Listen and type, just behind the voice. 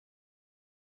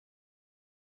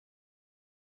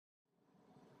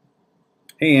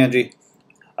Hey Angie,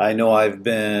 I know I've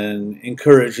been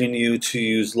encouraging you to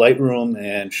use Lightroom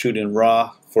and shoot in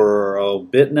RAW for a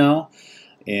bit now,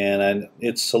 and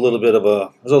it's a little bit of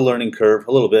there's a learning curve,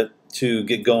 a little bit, to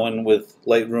get going with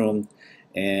Lightroom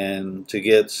and to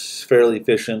get fairly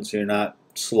efficient so you're not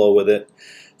slow with it.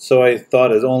 So I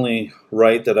thought it's only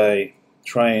right that I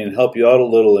try and help you out a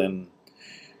little and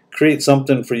create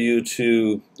something for you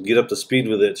to get up to speed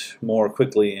with it more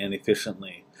quickly and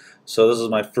efficiently. So this is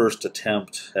my first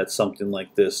attempt at something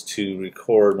like this, to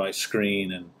record my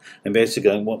screen, and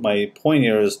basically what my point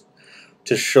here is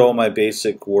to show my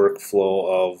basic workflow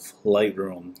of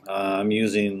Lightroom. I'm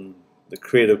using the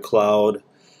Creative Cloud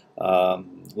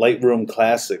Lightroom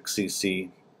Classic CC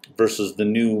versus the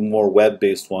new, more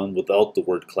web-based one without the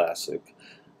word Classic.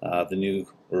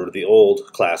 The old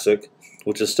Classic,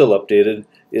 which is still updated,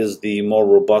 is the more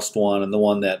robust one and the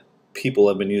one that people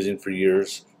have been using for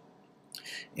years.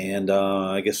 And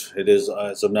I guess it is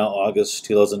as of now August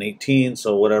 2018,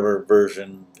 so whatever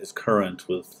version is current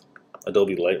with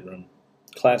Adobe LightRoom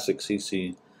Classic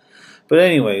CC. But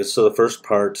anyway, so the first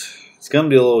part, it's going to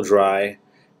be a little dry.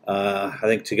 I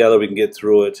think together we can get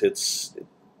through it.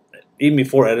 Even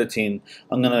before editing,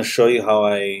 I'm going to show you how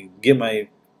I get my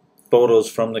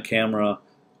photos from the camera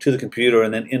to the computer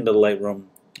and then into Lightroom.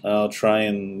 I'll try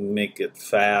and make it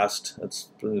fast. That's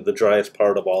the driest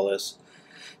part of all this.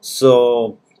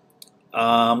 So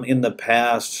in the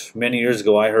past, many years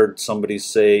ago, I heard somebody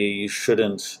say you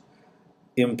shouldn't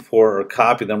import or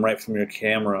copy them right from your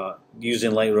camera using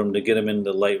Lightroom to get them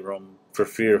into Lightroom for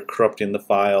fear of corrupting the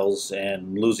files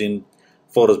and losing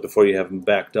photos before you have them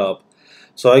backed up.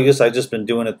 So I guess I've just been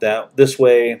doing it this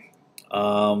way.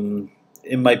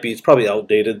 It's probably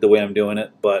outdated the way I'm doing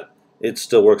it, but it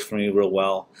still works for me real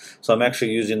well. So I'm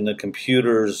actually using the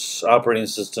computer's operating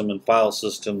system and file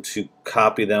system to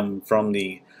copy them from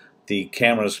the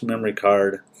camera's memory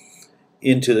card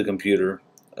into the computer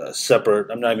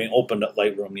separate. I'm not even opened up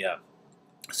Lightroom yet.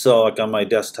 So like on my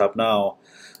desktop now,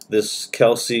 this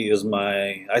Kelsey is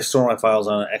I store my files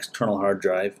on an external hard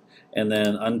drive, and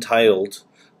then Untitled,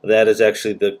 that is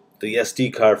actually the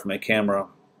SD card for my camera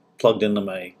plugged into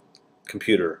my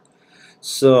computer.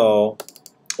 So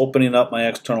opening up my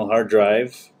external hard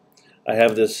drive, I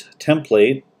have this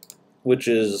template,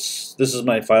 this is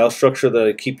my file structure that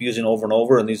I keep using over and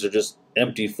over, and these are just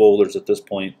empty folders at this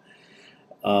point.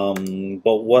 Well,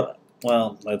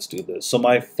 let's do this. So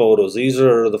my photos, these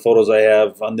are the photos I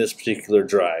have on this particular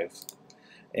drive,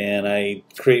 and I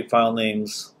create file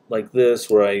names like this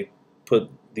where I put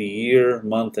the year,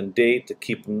 month, and date to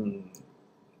keep them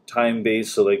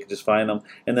time-based so they can just find them,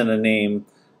 and then a name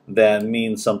that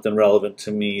means something relevant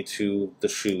to me to the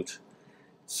shoot.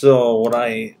 So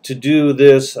to do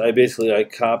this, I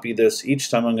copy this each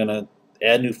time I'm going to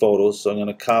add new photos. So I'm going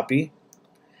to copy,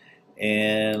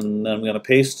 and then I'm going to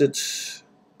paste it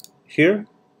here.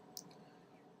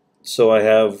 So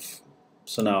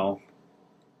now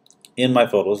in my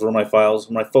photos, where my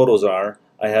photos are,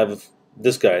 I have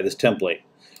this template,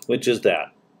 which is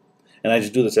that. And I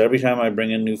just do this every time I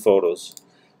bring in new photos.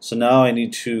 So now I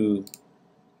need to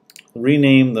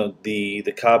rename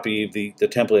the copy of the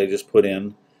template I just put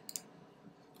in.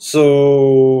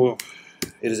 So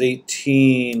it is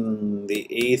 18, the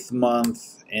 8th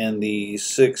month, and the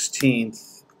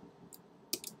 16th.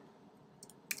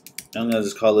 I'm going to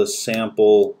just call this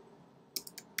sample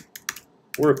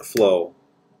workflow.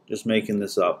 Just making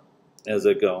this up as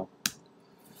I go.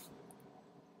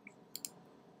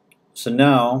 So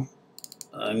now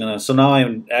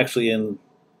I'm actually in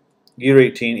year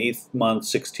 18, 8th month,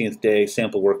 16th day,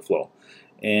 sample workflow.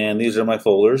 And these are my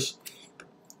folders.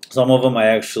 Some of them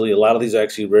a lot of these I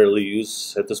actually rarely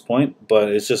use at this point, but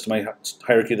it's just my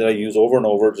hierarchy that I use over and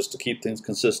over just to keep things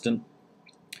consistent.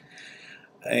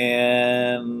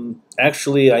 And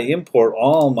actually I import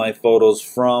all my photos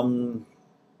from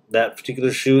that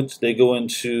particular shoot. They go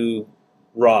into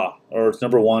RAW, or it's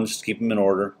number 1, just to keep them in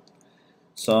order.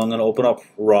 So I'm going to open up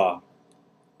RAW.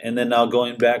 And then now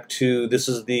going back to, it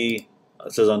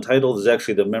says Untitled, is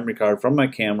actually the memory card from my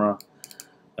camera.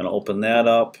 I'm going to open that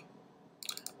up.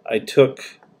 I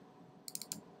took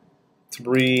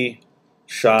 3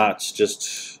 shots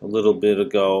just a little bit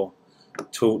ago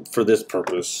for this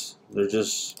purpose.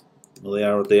 They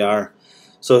are what they are.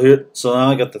 So now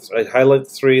I highlight the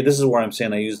 3. This is where I'm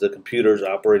saying I use the computer's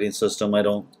operating system. I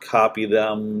don't copy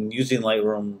them using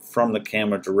Lightroom from the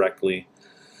camera directly.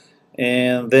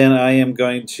 And then I am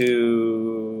going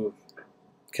to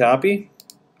copy,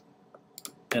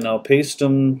 and I'll paste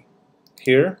them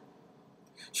here.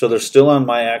 So they're still on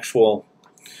the actual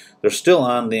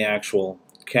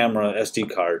camera SD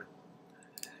card.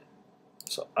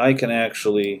 So I can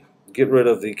actually get rid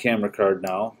of the camera card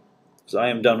now, so I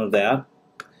am done with that.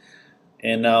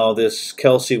 And now this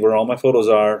Kelsey, where all my photos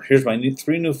are, here's my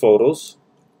three new photos,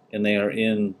 and they are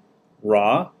in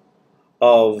RAW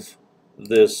of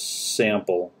this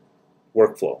sample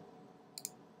workflow.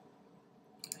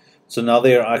 So now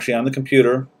they are actually on the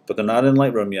computer, but they're not in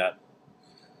Lightroom yet.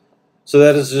 So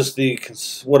that is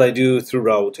just what I do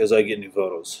throughout as I get new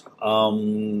photos.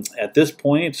 At this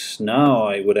point, now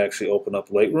I would actually open up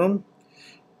Lightroom.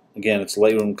 Again, it's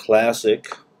Lightroom Classic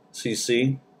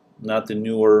CC, not the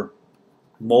newer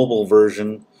mobile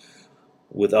version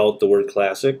without the word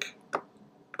Classic.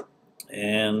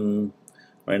 And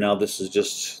right now this is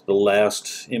just the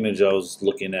last image I was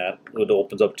looking at. It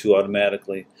opens up to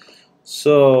automatically.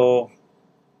 So,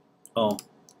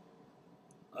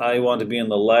 I want to be in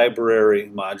the library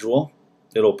module.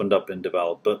 It opened up in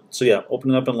develop. But so yeah,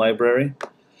 opening up in library.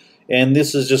 And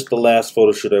this is just the last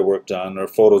photo shoot I worked on, or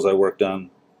photos I worked on.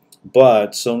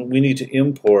 But so we need to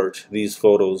import these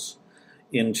photos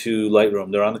into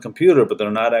Lightroom. They're on the computer, but they're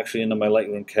not actually into my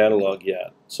Lightroom catalog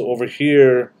yet. So over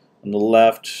here on the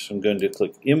left, I'm going to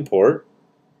click Import,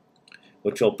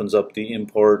 which opens up the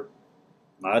Import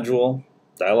module,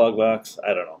 dialog box,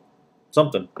 I don't know,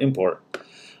 something, Import.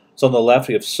 So on the left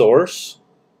we have Source,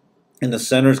 in the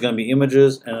center is going to be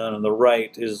Images, and on the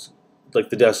right is like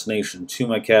the destination to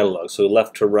my catalog. So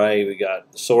left to right we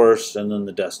got the source and then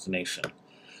the destination.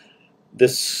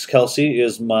 This Kelsey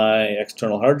is my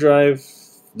external hard drive.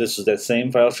 This is that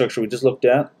same file structure we just looked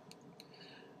at,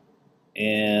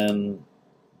 and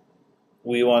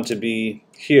we want to be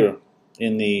here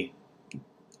in the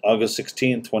August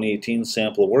 16, 2018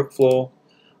 sample workflow.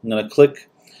 I'm going to click,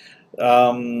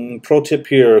 pro tip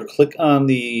here, click on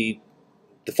the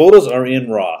photos are in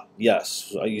RAW.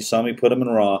 Yes, you saw me put them in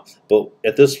RAW, but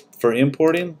for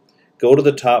importing, go to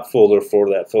the top folder for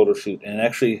that photo shoot and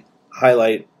actually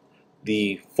highlight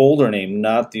the folder name,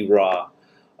 not the RAW.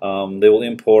 They will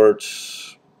import.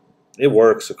 It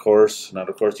works, of course. Not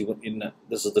of course.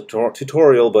 This is the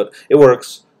tutorial, but it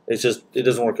works. It's just it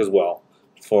doesn't work as well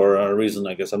for a reason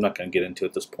I guess I'm not going to get into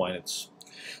at this point.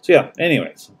 So yeah.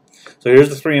 Anyways, so here's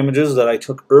the three images that I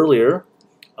took earlier.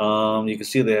 You can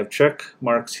see they have check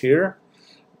marks here.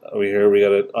 Over here we got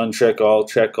to uncheck all,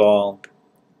 check all.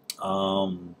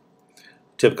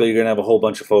 Typically you're going to have a whole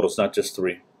bunch of photos, not just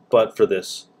three. But for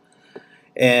this.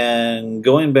 And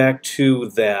going back to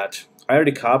that, I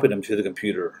already copied them to the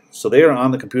computer. So they are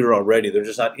on the computer already. They're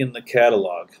just not in the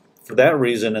catalog. For that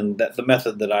reason, and the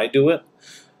method that I do it,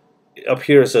 up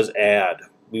here it says add.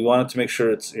 We want it to make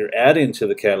sure you're adding to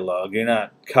the catalog. You're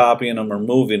not copying them or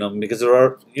moving them, because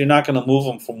you're not going to move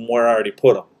them from where I already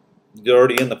put them. They're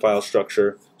already in the file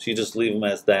structure, so you just leave them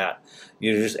as that.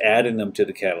 You're just adding them to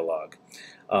the catalog.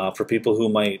 For people who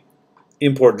might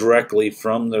import directly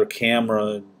from their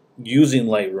camera using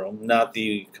Lightroom, not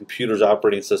the computer's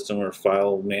operating system or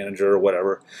file manager or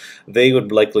whatever, they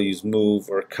would likely use move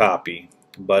or copy.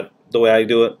 But the way I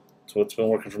do it, so what's been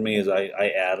working for me is I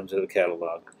add them to the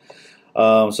catalog.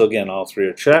 So again, all three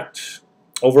are checked.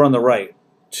 Over on the right,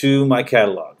 to my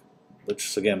catalog,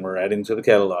 which again we're adding to the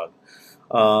catalog.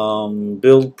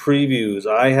 Build previews,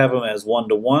 I have them as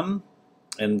 1-to-1,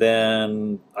 and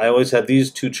then I always have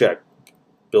these two checked.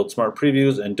 Build smart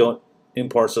previews and don't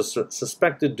import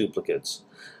suspected duplicates.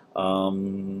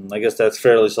 I guess that's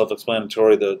fairly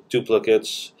self-explanatory. The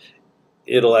duplicates,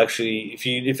 it'll actually,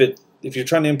 if you're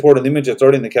trying to import an image that's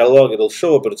already in the catalog, it'll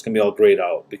show it, but it's going to be all grayed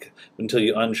out until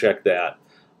you uncheck that.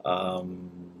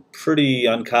 Pretty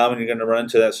uncommon you're going to run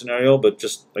into that scenario, but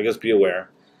just, I guess, be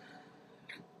aware.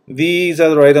 These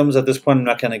other items at this point I'm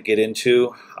not going to get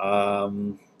into.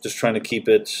 Just trying to keep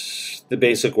it the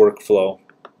basic workflow.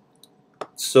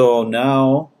 So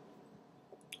now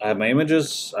I have my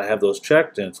images, I have those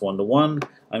checked, and it's 1-to-1.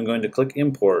 I'm going to click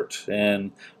import,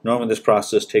 and normally this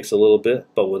process takes a little bit,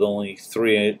 but with only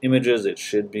 3 images it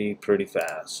should be pretty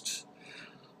fast.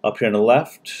 Up here on the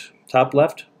left, top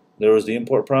left, there was the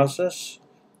import process,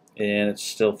 and it's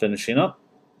still finishing up.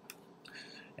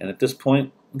 And at this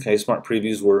point, okay, smart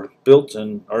previews were built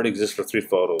and already exist for 3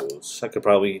 photos. I could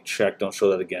probably check, don't show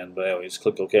that again, but I always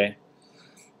click OK.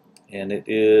 And it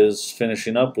is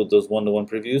finishing up with those 1-to-1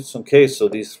 previews. Okay, so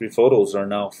these 3 photos are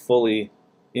now fully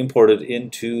imported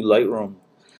into Lightroom.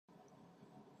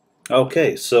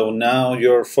 Okay, so now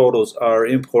your photos are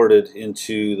imported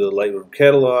into the Lightroom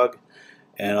catalog,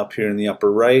 and up here in the upper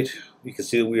right you can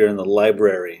see that we are in the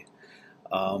library.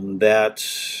 That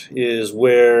is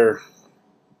where,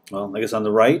 well, I guess on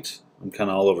the right, I'm kind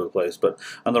of all over the place, but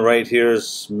on the right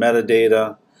here's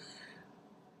metadata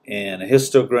and a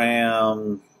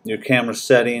histogram, your camera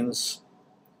settings,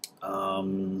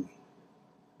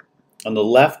 On the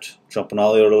left, jumping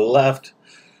all the way over to the left,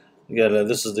 you got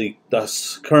this is the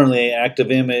currently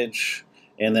active image,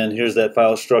 and then here's that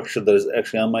file structure that is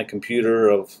actually on my computer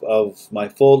of my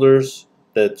folders.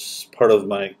 That's part of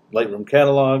my Lightroom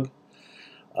catalog.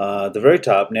 At the very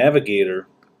top, Navigator,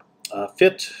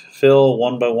 fit, fill,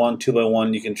 1 by 1, 2 by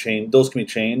 1. You can change; those can be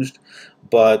changed,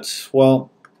 but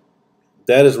well,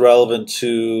 that is relevant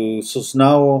to. So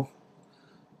now,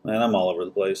 man, I'm all over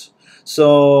the place.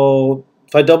 So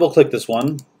if I double click this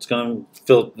one, it's going to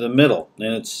fill the middle,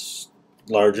 and it's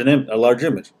a large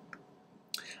image.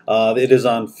 It is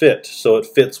on fit, so it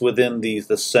fits within the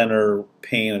center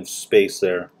pane of space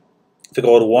there. If I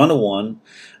go to 1:1,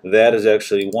 that is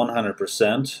actually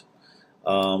 100%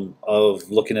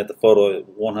 of looking at the photo at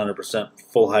 100%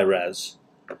 full high res.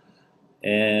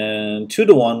 And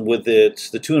 2:1 with it,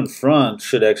 the 2 in front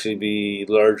should actually be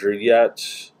larger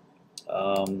yet.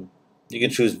 You can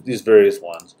choose these various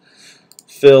ones.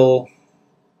 Fills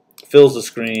the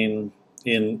screen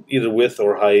in either width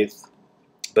or height.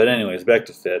 But anyways, back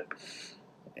to fit.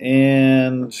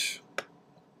 And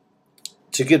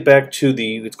to get back to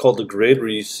it's called the grid, where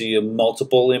you see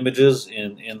multiple images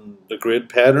in the grid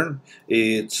pattern.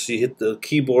 You hit the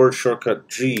keyboard shortcut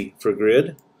G for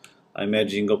grid. I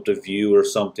imagine you can go up to view or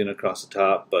something across the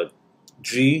top, but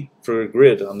G for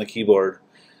grid on the keyboard.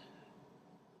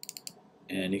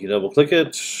 And you can double click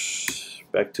it,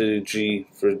 back to G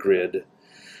for grid.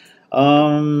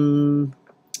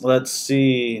 Let's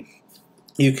see,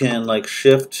 you can like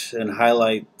shift and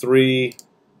highlight 3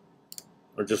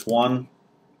 or just 1,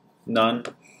 none.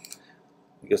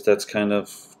 I guess that's kind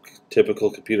of typical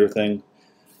computer thing.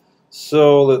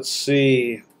 So let's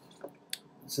see,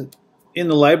 in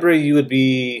the library you would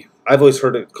be, I've always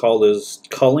heard it called as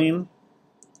culling.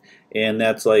 And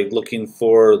that's like looking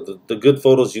for the good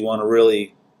photos you want to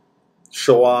really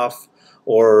show off,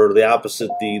 or the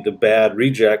opposite, the bad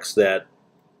rejects that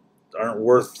aren't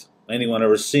worth anyone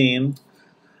ever seeing.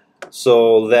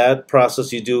 So that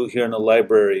process you do here in the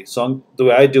library. So the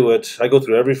way I do it, I go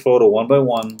through every photo one by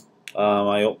one.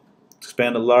 I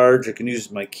expand it large. I can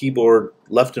use my keyboard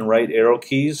left and right arrow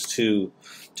keys to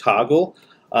toggle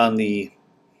on the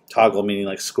toggle, meaning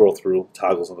like scroll through.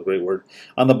 Toggle's not a great word.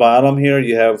 On the bottom here,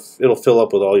 you have, it'll fill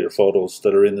up with all your photos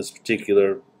that are in this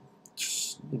particular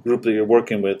group that you're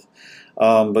working with.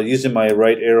 But using my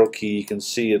right arrow key, you can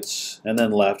see it's, and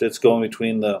then left, it's going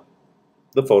between the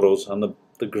photos on the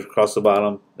across the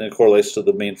bottom, and it correlates to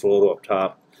the main photo up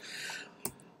top.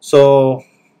 So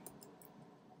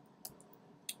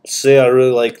say I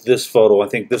really like this photo. I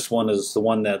think this one is the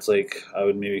one that's like, I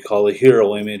would maybe call a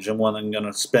hero image, and one I'm going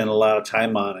to spend a lot of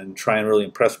time on and try and really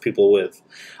impress people with.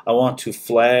 I want to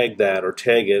flag that or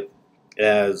tag it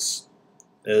as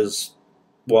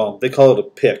well, they call it a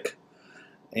pick,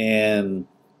 and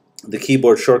the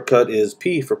keyboard shortcut is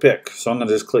P for pick. So I'm going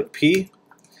to just click P,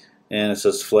 and it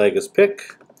says flag as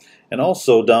pick. And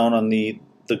also down on the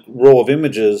row of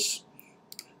images,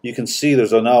 you can see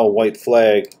there's now a white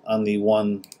flag on the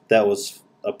one that was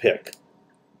a pick.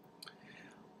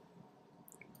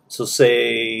 So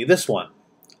say this one,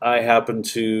 I happen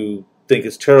to think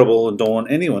it's terrible and don't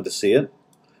want anyone to see it.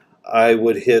 I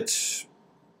would hit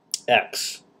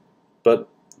X, but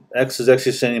X is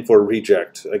actually standing for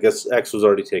reject. I guess X was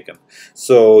already taken.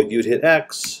 So you'd hit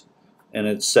X, and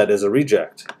it's set as a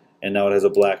reject, and now it has a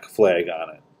black flag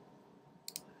on it.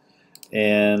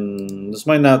 And this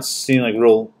might not seem like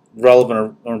real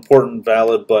relevant or important,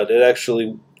 valid, but it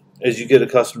actually, as you get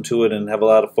accustomed to it and have a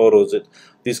lot of photos,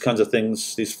 these kinds of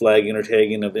things, these flagging or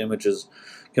tagging of images,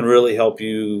 can really help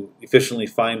you efficiently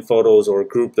find photos or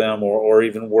group them, or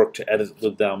even work to edit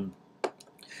with them.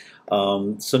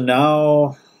 So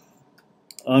now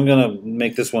I'm going to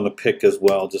make this one a pick as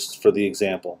well, just for the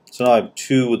example. So now I have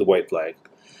 2 with the white flag.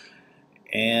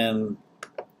 And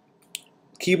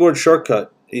keyboard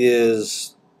shortcut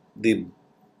is the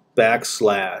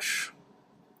backslash.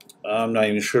 I'm not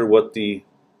even sure what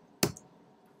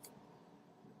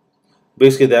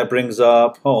basically that brings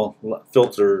up,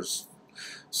 filters.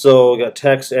 So we got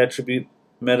text, attribute,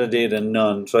 metadata, and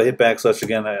none. So I hit backslash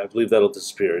again, I believe that'll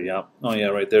disappear. Yeah. Oh yeah,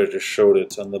 right there, it just showed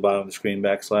it on the bottom of the screen,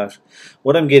 backslash.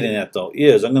 What I'm getting at though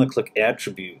is I'm going to click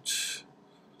attribute.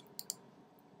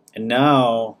 And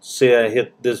now, say I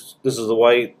hit this is the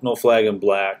white, no flag, and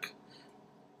black.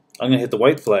 I'm going to hit the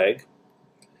white flag.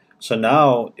 So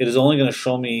now it is only going to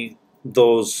show me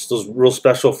those real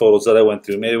special photos that I went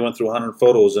through. Maybe I went through 100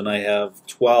 photos and I have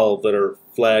 12 that are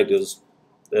flagged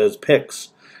as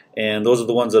picks. And those are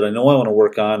the ones that I know I want to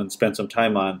work on and spend some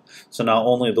time on. So now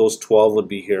only those 12 would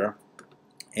be here.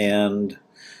 And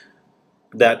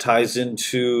that ties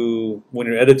into when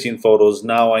you're editing photos.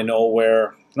 Now I know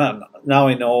where not now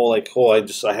I know, like, oh,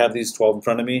 I have these 12 in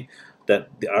front of me that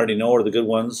I already know are the good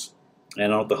ones, and I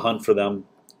don't have to hunt for them.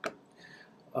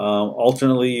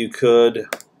 Alternately, you could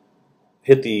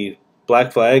hit the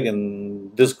black flag,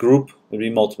 and this group would be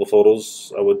multiple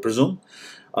photos, I would presume,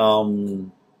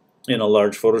 um, in a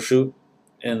large photo shoot,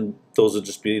 and those would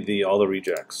just be all the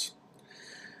rejects.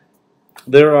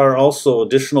 There are also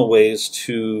additional ways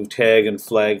to tag and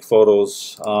flag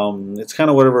photos. It's kind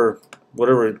of whatever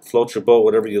floats your boat,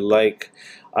 whatever you like.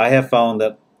 I have found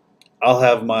that I'll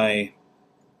have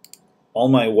all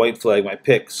my white flag, my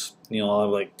picks. I'll have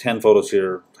like 10 photos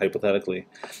here hypothetically,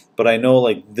 but I know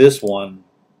like this one.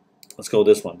 Let's go with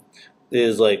this one.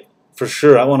 Is like for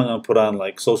sure I want to put on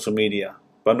like social media,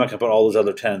 but I'm not gonna put all those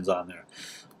other 10s on there.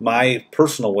 My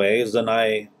personal way is then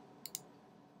I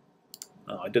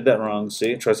did that wrong.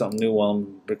 See, try something new while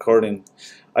I'm recording.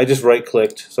 I just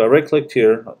right-clicked. So I right-clicked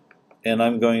here, and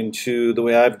I'm going to, the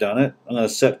way I've done it, I'm going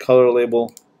to set color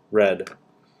label red.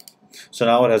 So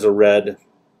now it has a red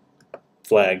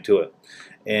flag to it.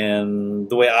 And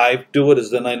the way I do it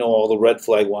is then I know all the red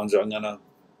flag ones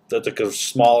that's like the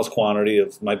smallest quantity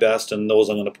of my best, and those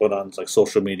I'm going to put on like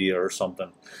social media or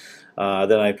something.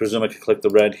 Then I presume I could click the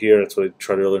red here. That's what I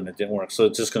tried earlier and it didn't work. So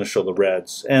it's just going to show the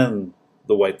reds and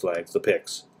the white flags, the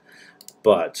picks.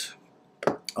 But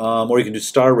or you can do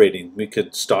star rating. We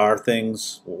could star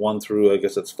things 1 through, I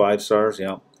guess that's 5 stars.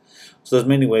 Yeah. So there's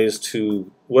many ways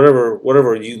to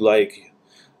whatever you like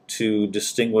to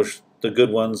distinguish the good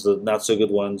ones, the not so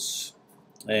good ones.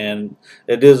 And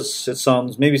it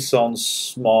sounds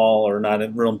small or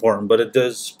not real important, but it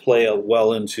does play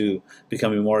well into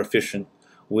becoming more efficient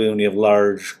when you have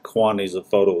large quantities of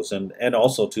photos, and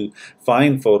also to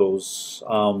find photos,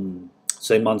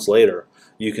 say months later,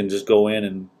 you can just go in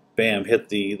and bam, hit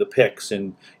the picks,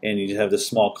 and you have this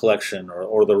small collection,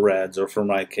 or the reds, or for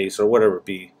my case, or whatever it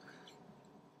be.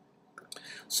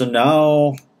 So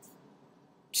now,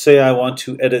 say I want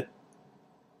to edit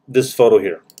this photo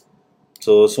here.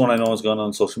 So this one I know is going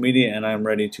on social media, and I'm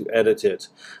ready to edit it.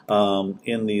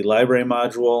 In the library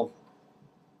module,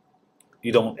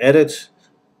 you don't edit,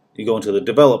 you go into the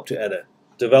develop to edit.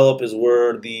 Develop is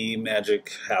where the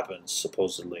magic happens,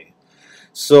 supposedly.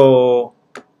 So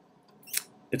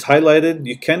it's highlighted.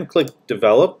 You can click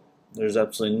develop. There's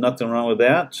absolutely nothing wrong with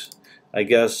that. I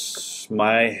guess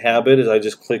my habit is I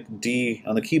just click D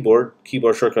on the keyboard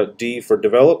shortcut D for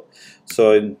develop.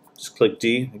 So I just click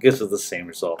D. I guess it's the same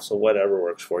result, so whatever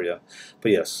works for you.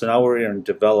 But yes, so now we're here in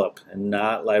develop and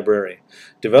not library.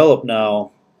 Develop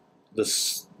now,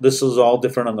 this is all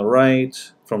different on the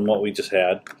right from what we just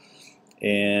had.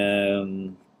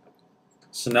 And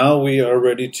so now we are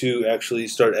ready to actually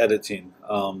start editing.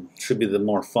 Should be the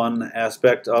more fun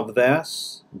aspect of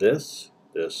this.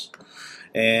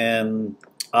 And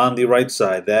on the right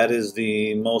side, that is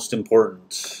the most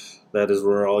important. That is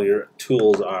where all your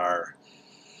tools are.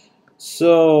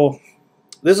 So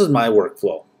this is my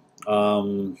workflow.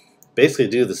 Basically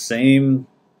do the same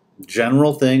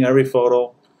general thing every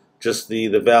photo, just the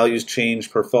values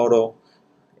change per photo,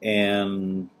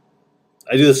 and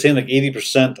I do the same like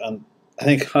 80% on, I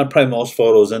think, on probably most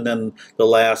photos, and then the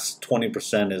last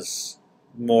 20% is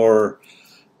more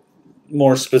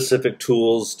specific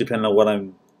tools depending on what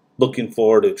I'm looking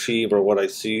for to achieve, or what I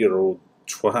see, or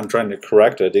what I'm trying to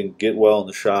correct I didn't get well in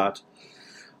the shot.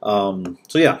 So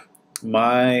yeah,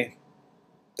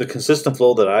 the consistent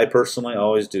flow that I personally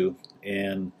always do,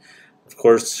 and of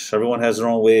course everyone has their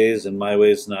own ways, and my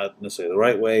way is not necessarily the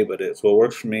right way, but it's what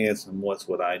works for me. It's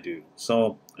what I do.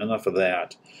 So enough of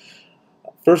that.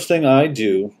 First thing I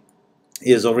do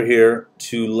is over here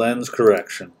to lens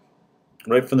correction.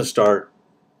 Right from the start,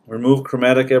 remove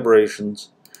chromatic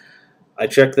aberrations. I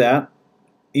check that,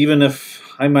 even if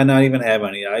I might not even have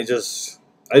any. I just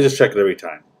check it every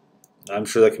time. I'm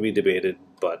sure that can be debated,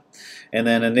 and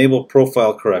then enable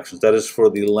profile corrections. That is for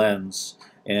the lens,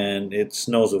 and it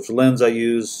knows which lens I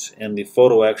used, and the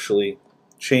photo actually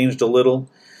changed a little.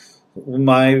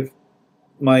 My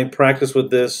practice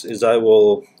with this is I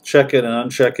will check it and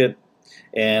uncheck it,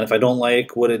 and if I don't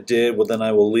like what it did, well, then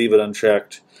I will leave it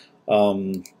unchecked.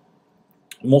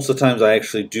 Most of the times I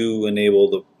actually do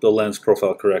enable the lens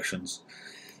profile corrections,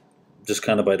 just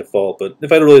kind of by default, but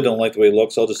if I really don't like the way it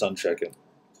looks, I'll just uncheck it.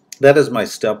 That is my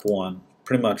step one,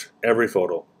 pretty much every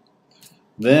photo.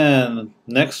 Then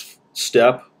next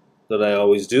step that I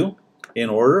always do,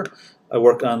 in order, I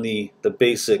work on the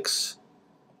basics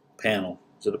panel.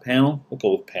 Is it a panel? We'll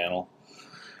go with panel.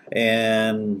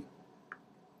 And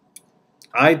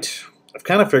I've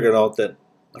kind of figured out that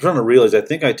I'm trying to realize I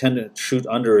think I tend to shoot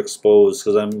underexposed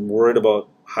because I'm worried about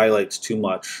highlights too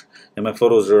much, and my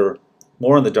photos are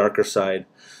more on the darker side.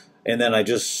 and then I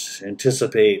just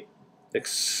anticipate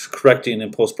correcting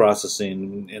in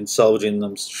post-processing and salvaging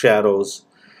them shadows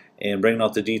and bringing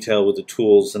out the detail with the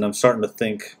tools. And I'm starting to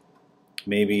think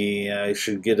maybe I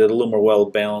should get it a little more well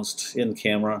balanced in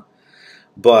camera,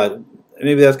 but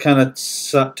maybe that kind of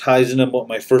ties into what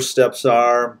my first steps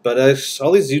are. But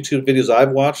all these YouTube videos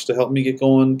I've watched to help me get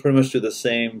going pretty much do the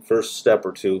same first step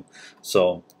or two.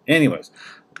 So anyways,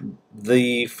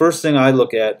 the first thing I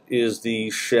look at is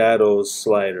the shadows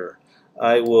slider.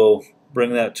 I will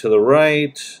bring that to the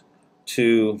right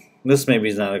to, this maybe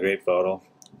is not a great photo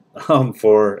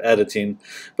for editing,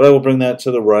 but I will bring that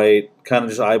to the right, kind of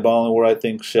just eyeballing where I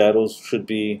think shadows should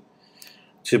be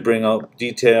to bring out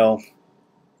detail.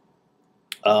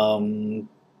 The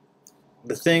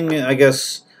thing, I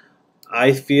guess,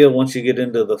 I feel once you get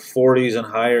into the 40s and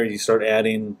higher, you start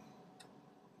adding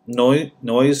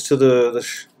noise to the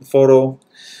photo.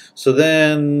 So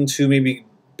then to maybe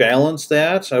balance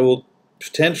that, I will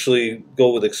potentially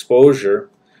go with exposure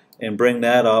and bring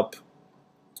that up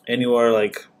anywhere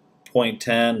like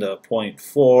 0.10 to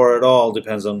 0.4. It all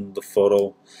depends on the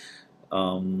photo.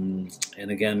 And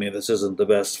again, maybe this isn't the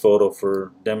best photo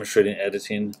for demonstrating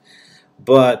editing,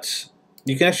 but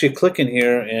you can actually click in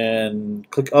here and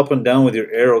click up and down with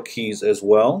your arrow keys as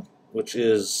well, which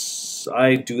is,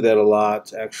 I do that a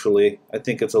lot actually. I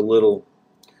think it's a little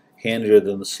handier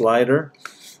than the slider.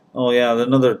 Oh yeah,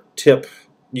 another tip,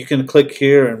 you can click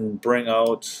here and bring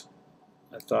out,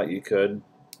 I thought you could,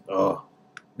 oh,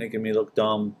 making me look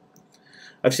dumb.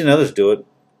 I've seen others do it.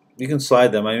 You can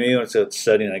slide them. I mean, it's a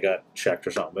setting I got checked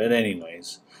or something, but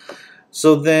anyways.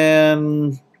 So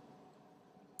then,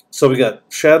 so we got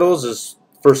shadows as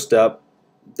first step.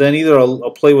 Then either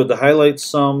I'll play with the highlights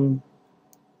some,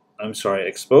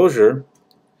 exposure,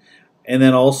 and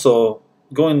then also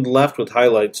going left with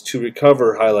highlights to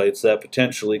recover highlights that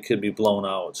potentially could be blown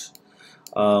out.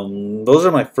 Those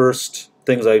are my first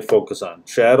things I focus on.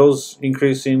 Shadows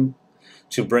increasing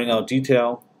to bring out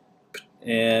detail,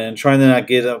 and trying to not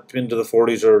get up into the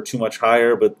 40s or too much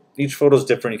higher, but each photo is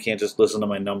different. You can't just listen to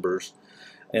my numbers.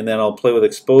 And then I'll play with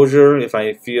exposure if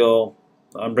I feel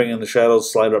I'm bringing the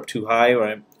shadows slider up too high,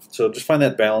 right? So just find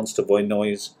that balance to avoid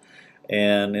noise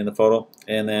and in the photo.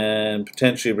 And then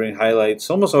potentially bring highlights.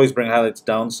 Almost always bring highlights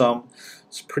down some.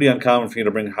 It's pretty uncommon for me to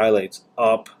bring highlights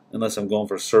up unless I'm going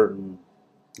for a certain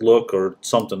look or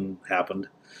something happened.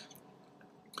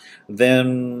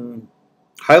 Then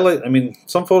highlight, I mean,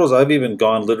 some photos I've even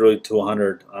gone literally to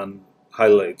 100 on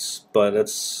highlights, but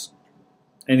it's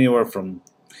anywhere from,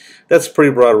 that's a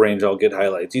pretty broad range. I'll get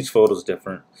highlights. Each photo is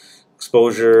different.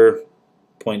 Exposure,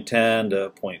 0.10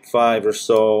 to 0.5 or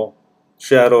so.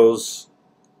 Shadows,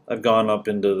 I've gone up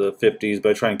into the 50s, but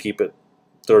I try and keep it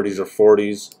 30s or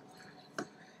 40s.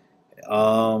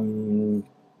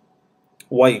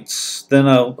 Whites. Then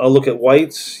I'll look at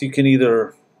whites. You can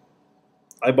either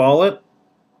eyeball it,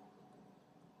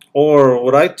 or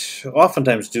what I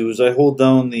oftentimes do is I hold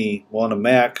down on a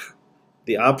Mac,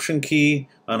 the Option key.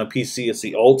 On a PC, it's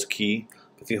the Alt key.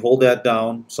 If you hold that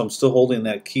down, so I'm still holding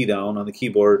that key down on the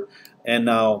keyboard, and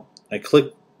now I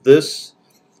click this,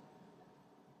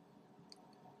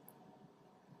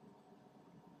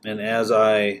 and as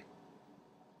I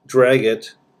drag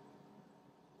it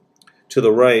to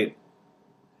the right,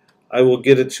 I will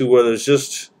get it to where there's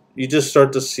just, you just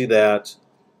start to see that,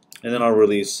 and then I'll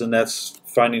release, and that's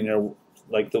finding your,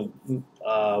 like the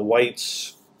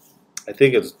whites. I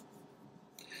think it's,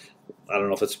 I don't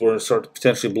know if it's where it starts to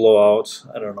potentially blow out.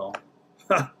 I don't know.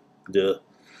 Duh.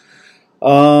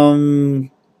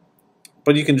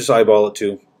 But you can just eyeball it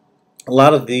too. A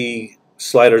lot of the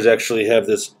sliders actually have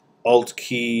this Alt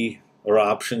key or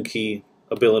Option key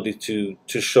ability to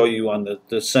show you on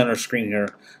the center screen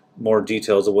here more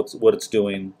details of what it's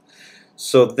doing.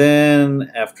 So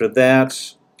then after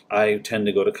that, I tend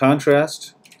to go to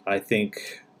contrast. I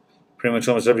think pretty much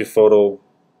almost every photo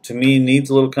to me needs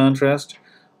a little contrast.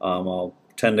 I'll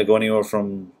tend to go anywhere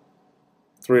from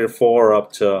 3 or 4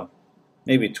 up to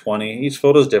maybe 20. Each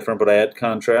photo is different, but I add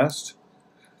contrast.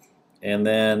 And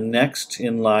then next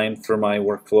in line for my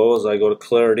workflow is I go to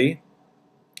clarity,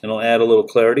 and I'll add a little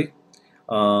clarity.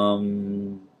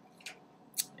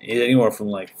 Anywhere from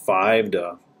like 5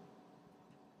 to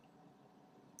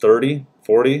 30,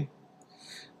 40.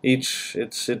 Each,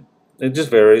 it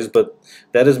just varies, but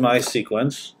that is my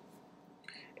sequence.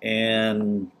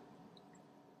 And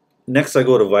next I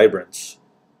go to vibrance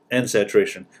and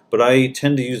saturation, but I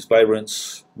tend to use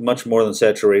vibrance much more than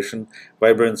saturation.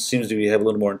 Vibrance seems to have a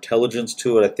little more intelligence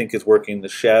to it. I think it's working the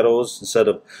shadows instead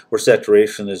of where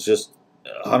saturation is just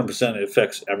 100%, it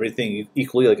affects everything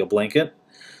equally like a blanket.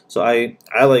 So I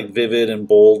like vivid and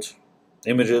bold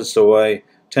images, so I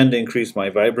tend to increase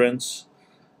my vibrance.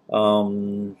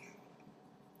 Who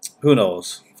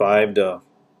knows, 5 to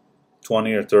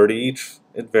 20 or 30 each.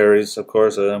 It varies, of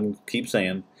course, as I keep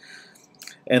saying.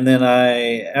 And then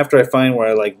after I find where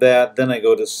I like that, then I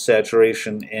go to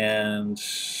saturation, and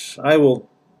I will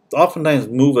oftentimes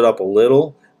move it up a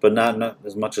little, but not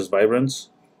as much as vibrance.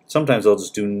 Sometimes I'll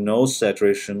just do no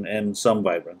saturation and some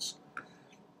vibrance.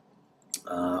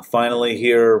 Finally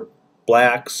here,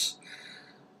 blacks.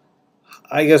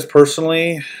 I guess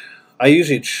personally, I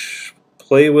usually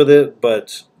play with it,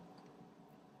 but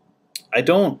I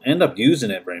don't end up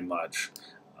using it very much.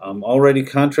 Already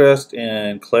contrast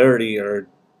and clarity are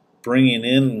bringing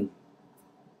in,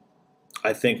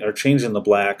 I think, are changing the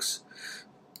blacks.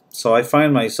 So I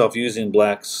find myself using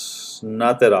blacks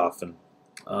not that often.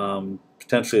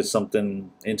 Potentially it's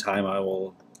something in time I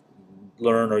will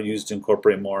learn or use to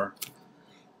incorporate more.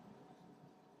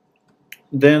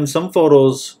 Then some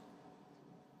photos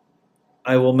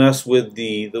I will mess with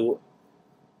the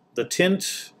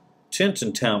tint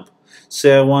and temp.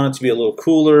 Say I want it to be a little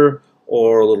cooler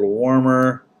or a little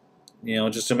warmer,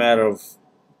 just a matter of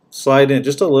sliding it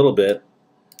just a little bit.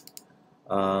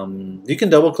 You can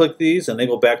double click these and they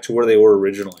go back to where they were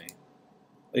originally.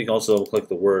 You can also double click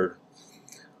the word.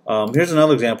 Here's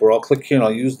another example where I'll click here and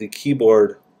I'll use the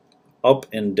keyboard up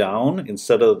and down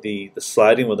instead of the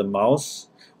sliding with the mouse.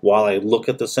 While I look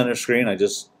at the center screen, I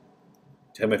just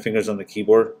have my fingers on the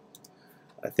keyboard.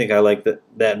 I think I like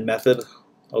that method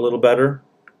a little better.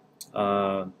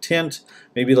 Tint,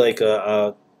 maybe like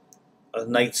a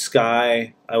night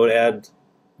sky. I would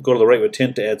go to the right with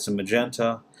tint to add some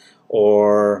magenta,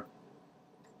 or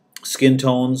skin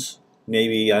tones.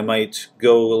 Maybe I might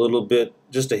go a little bit,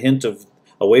 just a hint of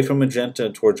away from magenta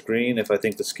towards green if I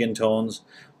think the skin tones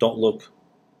don't look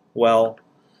well.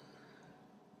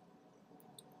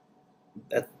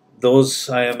 Those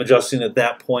I am adjusting at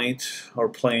that point or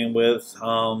playing with.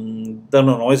 Don't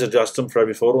always adjust them for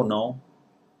every photo, no.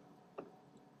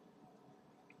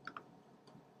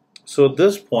 So at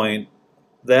this point,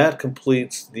 that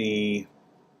completes the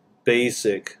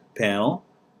basic panel.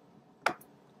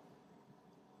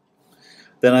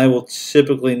 Then I will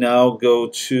typically now go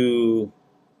to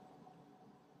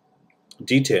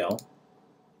detail.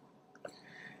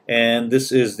 And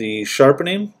this is the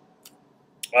sharpening.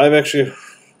 I've actually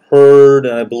heard,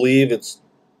 and I believe it's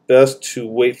best to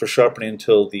wait for sharpening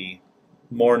until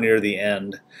more near the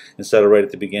end instead of right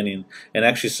at the beginning. And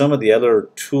actually some of the other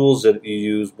tools that you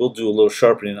use will do a little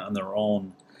sharpening on their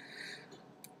own.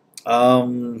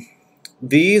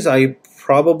 These, I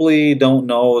probably don't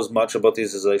know as much about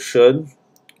these as I should.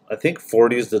 I think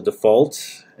 40 is the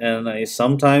default, and I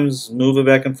sometimes move it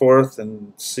back and forth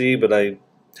and see, but I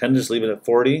tend to just leave it at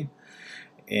 40.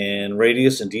 In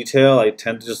radius and detail, I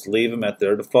tend to just leave them at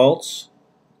their defaults.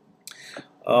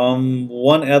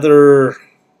 One other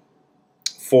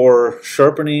for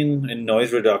sharpening and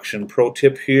noise reduction pro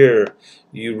tip here,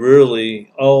 you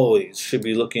really always should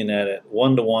be looking at it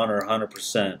 1:1 or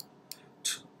 100%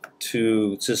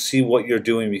 to see what you're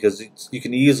doing, because you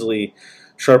can easily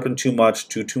sharpen too much,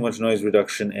 do too much noise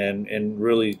reduction, and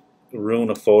really ruin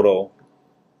a photo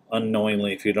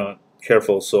unknowingly if you're not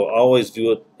careful. So always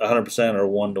do it 100% or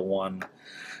 1:1.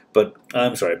 But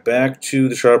I'm sorry, back to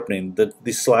the sharpening.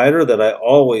 The slider that I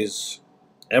always,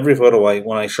 every photo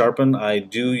when I sharpen, I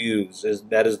do use,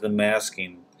 that is the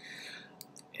masking.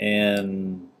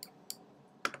 And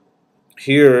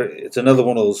here, it's another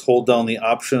one of those, hold down the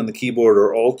option on the keyboard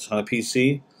or Alt on a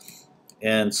PC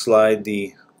and slide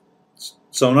the,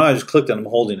 so now I just clicked and I'm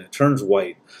holding it. It turns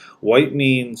white. White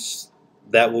means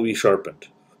that will be sharpened.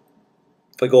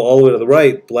 If I go all the way to the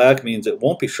right, black means it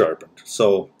won't be sharpened.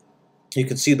 So you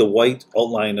can see the white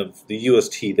outline of the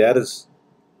UST. That is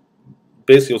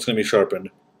basically what's going to be sharpened,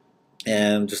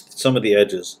 and just some of the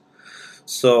edges.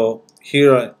 So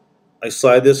here I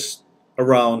slide this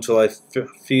around until I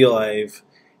feel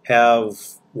have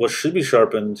what should be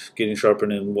sharpened getting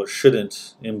sharpened and what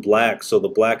shouldn't in black, so the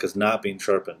black is not being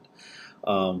sharpened.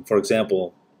 For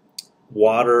example,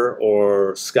 water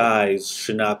or skies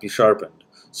should not be sharpened.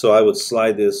 So I would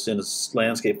slide this in a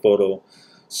landscape photo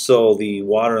so the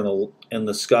water and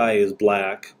the sky is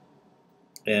black,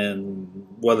 and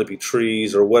whether it be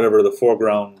trees or whatever the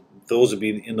foreground, those would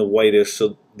be in the whitish,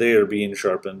 so they are being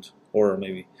sharpened, or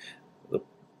maybe the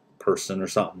person or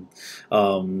something.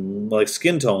 Like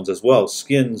skin tones as well.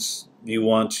 Skins, you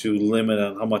want to limit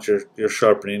on how much you're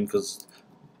sharpening, because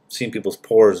seeing people's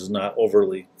pores is not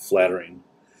overly flattering.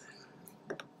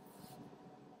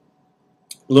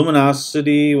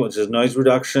 Luminosity, which is noise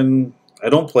reduction, I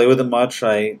don't play with it much,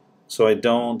 so I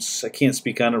can't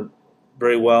speak on it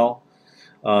very well.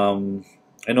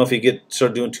 I know if you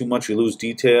start doing too much, you lose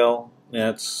detail.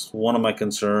 That's one of my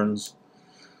concerns.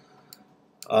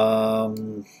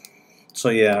 So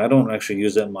yeah, I don't actually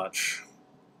use that much,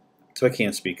 so I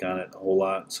can't speak on it a whole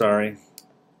lot. Sorry.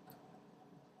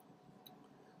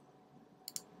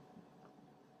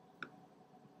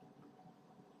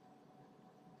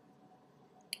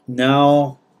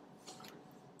 Now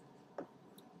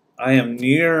I am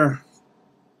near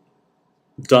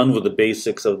done with the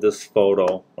basics of this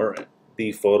photo, or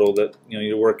the photo that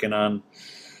you're working on.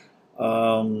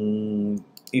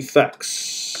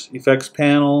 Effects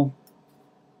panel.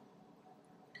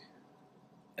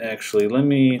 Actually,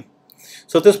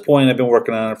 so at this point I've been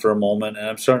working on it for a moment, and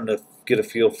I'm starting to get a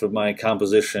feel for my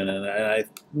composition, and I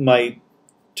might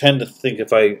tend to think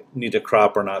if I need to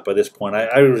crop or not by this point.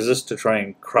 I resist to try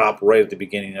and crop right at the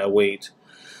beginning. I wait.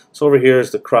 So over here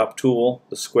is the crop tool,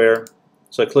 the square.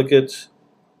 So I click it,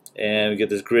 and we get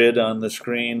this grid on the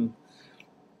screen.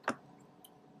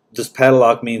 This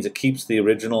padlock means it keeps the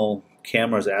original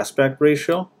camera's aspect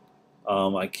ratio.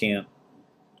 I can't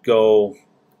go,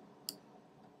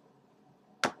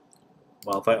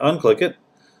 well, if I unclick it,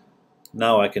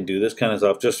 now I can do this kind of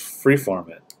stuff, just freeform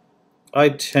it. I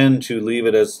tend to leave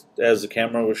it as the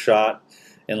camera was shot,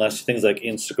 unless things like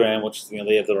Instagram, which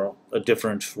they have a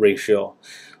different ratio.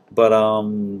 But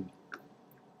so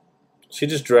you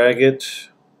just drag it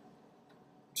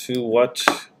to what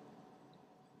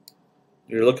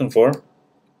you're looking for.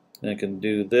 And I can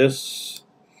do this,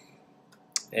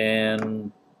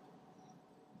 and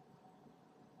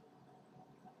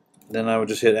then I would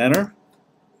just hit enter.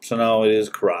 So now it is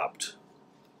cropped.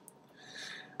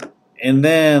 And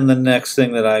then the next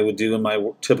thing that I would do in my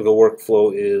typical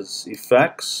workflow is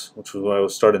effects, which is what I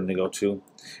was starting to go to.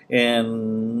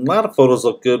 And a lot of photos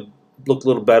look good, look a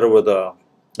little better with a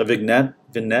vignette,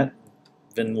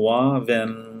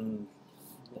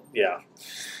 yeah.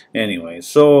 Anyway,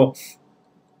 so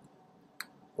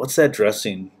what's that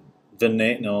dressing?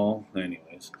 Vignette? No.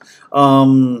 Anyways,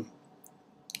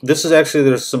 this is actually,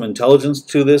 there's some intelligence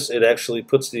to this. It actually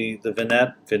puts the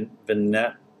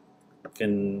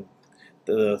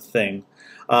the thing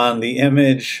on the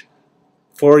image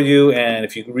for you, and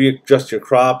if you readjust your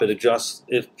crop, it adjusts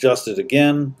it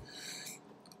again.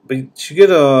 But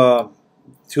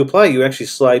to apply, you actually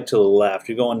slide to the left.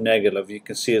 You're going negative. You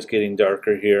can see it's getting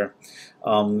darker here.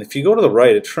 If you go to the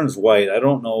right, it turns white. I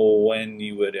don't know when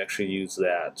you would actually use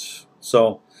that.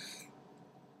 So,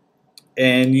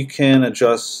 and you can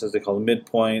adjust, as they call it,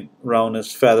 midpoint,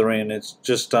 roundness, feathering.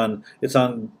 It's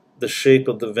on the shape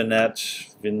of the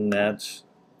vignette.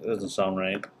 It doesn't sound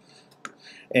right.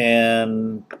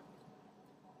 And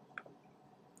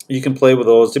you can play with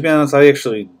those. To be honest, I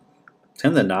actually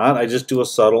tend to not. I just do a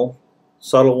subtle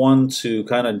one to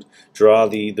kind of draw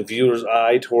the viewer's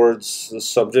eye towards the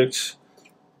subject.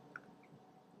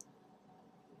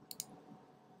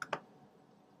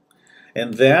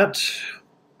 And that,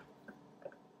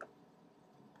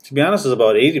 to be honest, is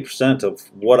about 80% of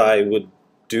what I would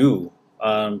do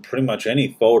on pretty much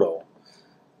any photo.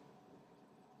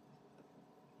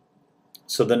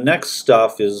 So the next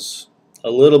stuff is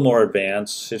a little more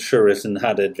advanced. It sure isn't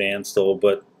that advanced though,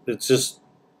 but it's just,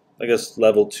 I guess,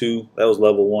 level 2. That was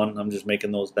level 1. I'm just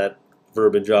making that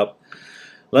verbiage up.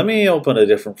 Let me open a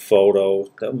different photo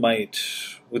that might,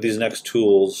 with these next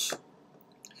tools.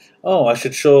 Oh, I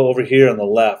should show over here on the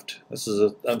left. This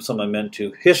is something I meant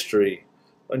to. History.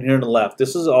 On here on the left.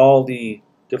 This is all the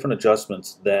different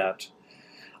adjustments that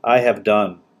I have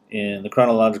done in the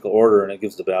chronological order, and it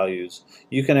gives the values.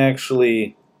 You can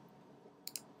actually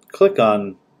click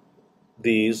on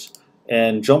these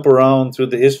and jump around through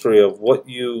the history of what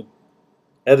you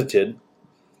edited.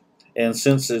 And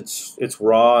since it's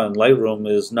raw and Lightroom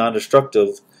is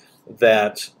non-destructive,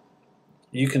 that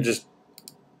you can just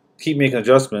keep making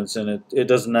adjustments, and it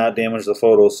does not damage the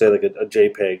photo, say like a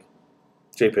JPEG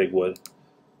would.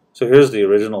 So here's the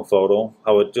original photo,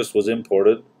 how it just was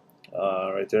imported.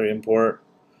 Right there, import.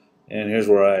 And here's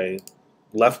where I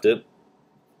left it.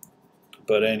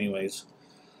 But anyways.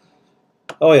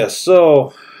 Oh yeah,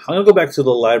 so I'm going to go back to the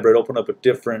library, open up a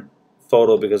different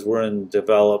photo because we're in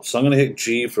develop. So I'm going to hit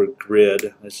G for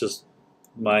grid. It's just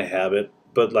my habit.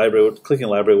 But clicking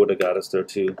library would have got us there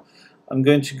too. I'm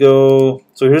going to go,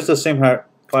 so here's the same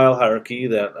file hierarchy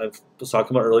that I was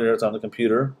talking about earlier. It's on the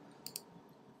computer.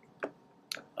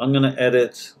 I'm going to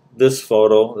edit this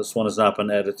photo. This one has not been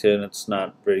edited. It's not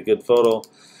a very good photo.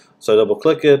 So I double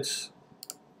click it,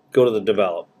 go to the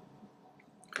develop.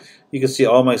 You can see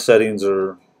all my settings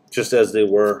are just as they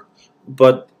were.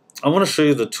 But I want to show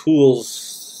you the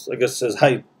tools, I guess, as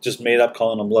I just made up,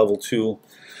 calling them level 2.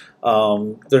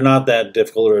 They're not that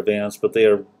difficult or advanced, but they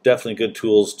are definitely good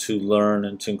tools to learn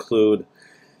and to include.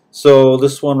 So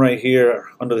this one right here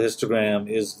under the histogram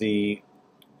is the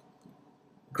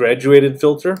graduated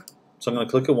filter. So I'm going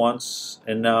to click it once,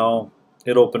 and now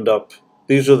it opened up.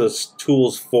 These are the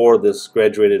tools for this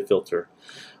graduated filter.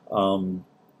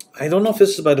 I don't know if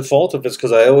this is by default, if it's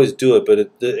because I always do it,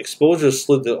 but the exposure is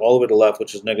slid all the way to the left,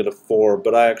 which is -4,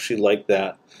 but I actually like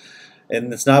that.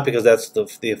 And it's not because that's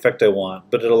the effect I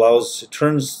want, but it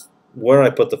turns where I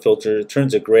put the filter, it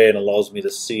turns it gray and allows me to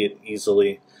see it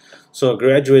easily. So a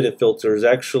graduated filter is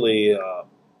actually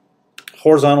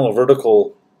horizontal or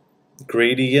vertical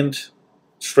gradient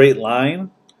straight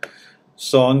line.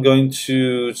 So I'm going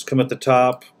to just come at the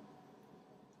top,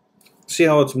 see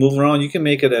how it's moving around. You can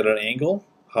make it at an angle,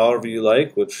 however you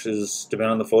like, which is,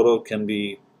 depending on the photo, can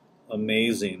be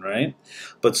amazing, right?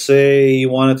 But say you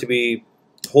want it to be,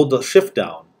 hold the shift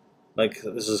down, like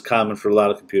this is common for a lot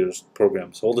of computers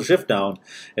programs. Hold the shift down,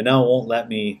 and now it won't let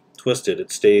me twist it.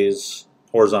 It stays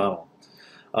horizontal.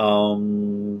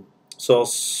 So I'll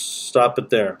stop it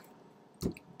there.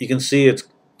 You can see as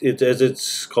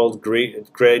it's called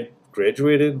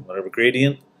graduated, whatever,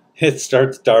 gradient. It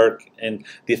starts dark, and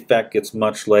the effect gets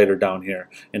much lighter down here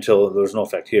until there's no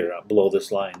effect here below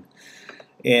this line.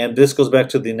 And this goes back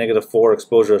to the -4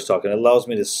 exposure I was talking. It allows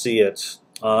me to see it.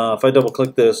 If I double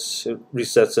click this, it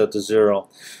resets that to 0.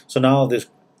 So now this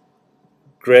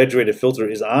graduated filter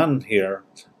is on here,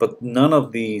 but none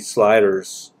of the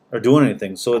sliders are doing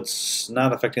anything, so it's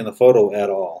not affecting the photo at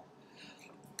all.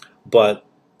 But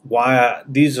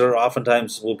these are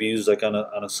oftentimes will be used like on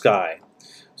a sky.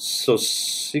 So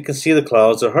you can see the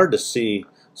clouds. They're hard to see.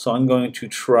 So I'm going to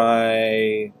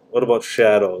try, what about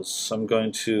shadows? I'm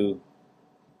going to,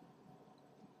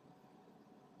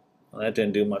 well, that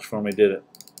didn't do much for me, did it?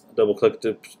 Double click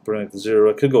to bring it to 0.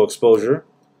 I could go exposure.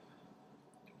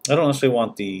 I don't necessarily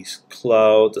want the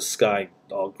cloud, the sky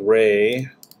all gray,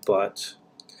 but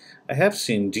I have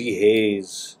seen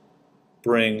dehaze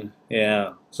bring,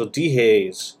 yeah, so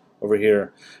dehaze over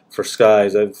here for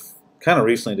skies. I've kind of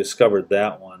recently discovered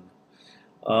that one.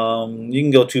 You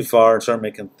can go too far and start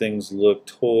making things look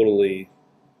totally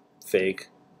fake.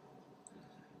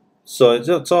 So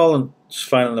it's all just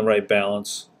finding the right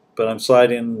balance. But I'm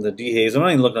sliding the dehaze. I'm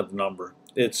not even looking at the number.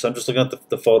 I'm just looking at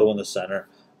the photo in the center.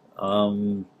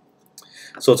 So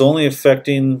it's only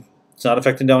affecting. It's not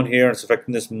affecting down here. It's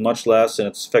affecting this much less, and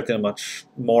it's affecting it much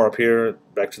more up here.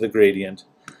 Back to the gradient.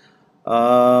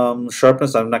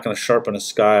 Sharpness. I'm not going to sharpen a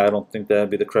sky. I don't think that'd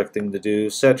be the correct thing to do.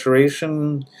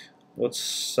 Saturation.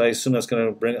 I assume that's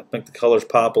going to make the colors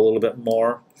pop a little bit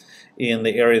more in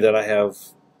the area that I have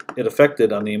it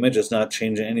affected on the image. It's not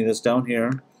changing any of this down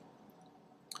here.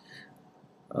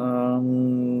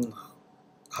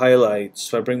 Highlights.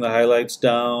 If I bring the highlights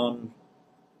down,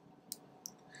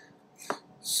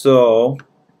 so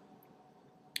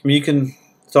I mean,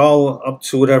 it's all up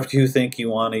to whatever you think you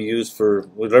want to use for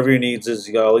whatever your needs is.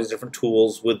 You got all these different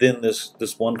tools within this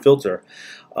one filter,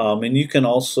 and you can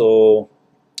also,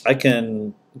 I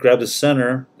can grab the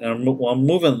center, and I'm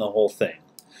moving the whole thing.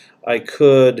 I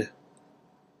thought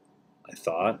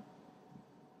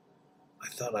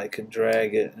I could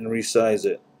drag it and resize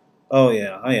it. Oh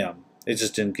yeah, I am. It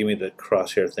just didn't give me the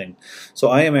crosshair thing. So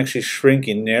I am actually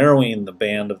shrinking, narrowing the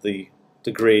band of the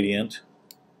gradient.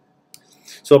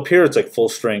 So up here it's like full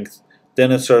strength.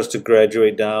 Then it starts to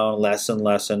graduate down less and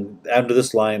less, and after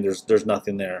this line there's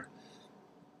nothing there.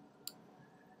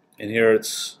 And here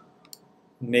it's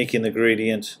making the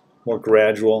gradient more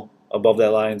gradual. Above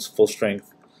that line it's full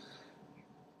strength.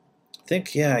 I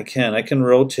think, yeah, I can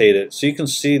rotate it so you can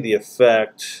see the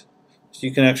effect. So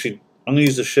you can actually, I'm going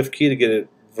to use the shift key to get it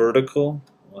vertical.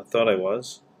 Well, I thought I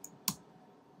was.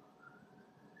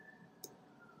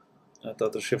 I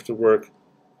thought the shift would work.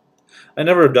 I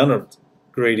never have done a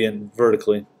gradient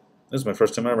vertically. This is my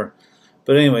first time ever.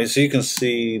 But anyway, so you can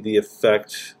see the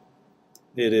effect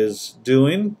it is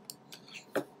doing.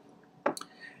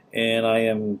 And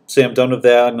I'm done with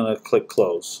that. I'm going to click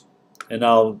close. And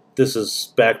now this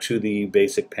is back to the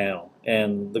basic panel.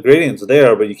 And the gradient's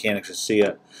there, but you can't actually see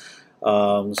it.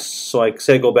 So I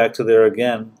say go back to there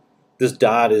again. This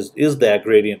dot is that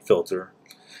gradient filter.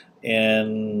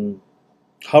 And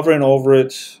hovering over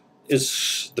it,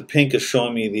 the pink is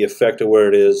showing me the effect of where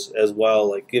it is as well,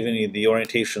 like giving me the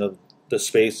orientation of the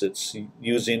space it's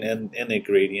using and the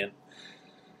gradient.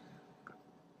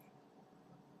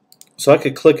 So I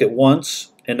could click it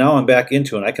once, and now I'm back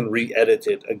into it. I can re-edit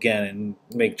it again and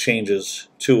make changes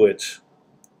to it.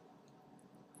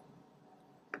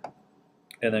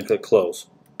 And then click close.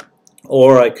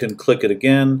 Or I can click it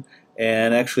again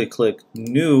and actually click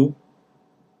new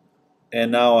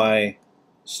and now I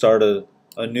start a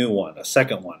new one, a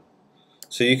second one.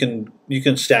 So you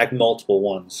can stack multiple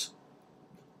ones.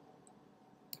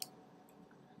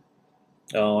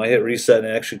 Oh, I hit reset and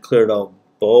it actually cleared out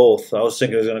both. I was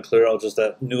thinking it was going to clear out just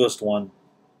that newest one.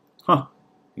 Huh.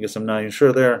 I guess I'm not even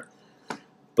sure there.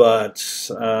 But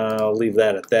I'll leave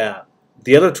that at that.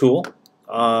 The other tool,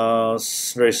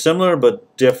 very similar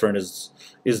but different,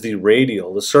 is the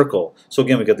radial, the circle. So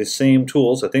again, we got the same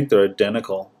tools. I think they're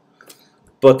identical.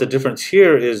 But the difference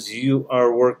here is you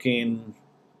are working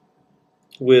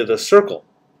with a circle.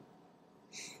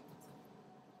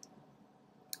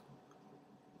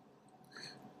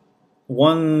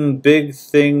 One big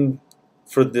thing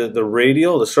for the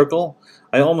radial, the circle,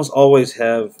 I almost always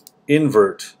have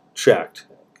invert checked.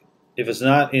 If it's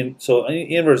not in, so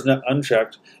invert is not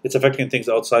unchecked, it's affecting things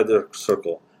outside the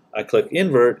circle. I click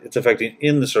invert, it's affecting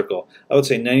in the circle. I would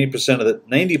say 90%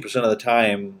 of the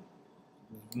time,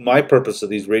 my purpose of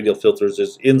these radial filters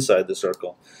is inside the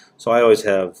circle. So I always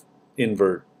have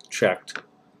invert checked.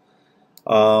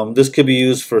 This could be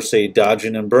used for, say,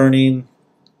 dodging and burning,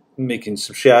 making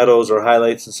some shadows or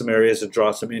highlights in some areas to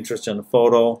draw some interest in a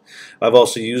photo. I've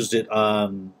also used it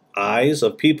on eyes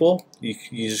of people. You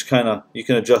just kind of, you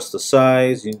can adjust the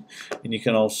size, and you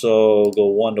can also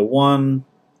go 1-to-1,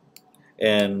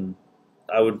 and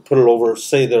I would put it over,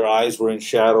 say their eyes were in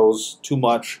shadows too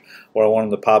much, or I want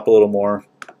them to pop a little more.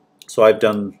 So I've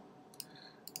done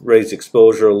raised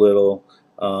exposure a little.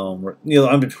 You know,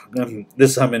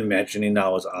 I'm imagining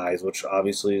now as eyes, which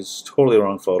obviously is totally the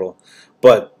wrong photo.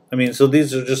 But I mean, so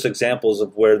these are just examples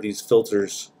of where these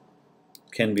filters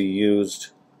can be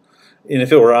used. And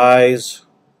if it were eyes,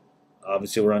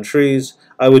 obviously we're on trees,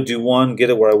 I would do one, get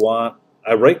it where I want.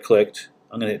 I right-clicked,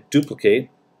 I'm going to hit duplicate,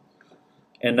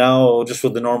 and now just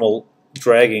with the normal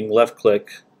dragging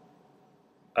left-click,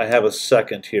 I have a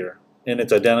second here, and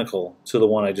it's identical to the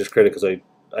one I just created because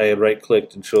I had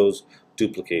right-clicked and chose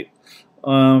duplicate. But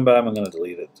I'm going to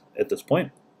delete it at this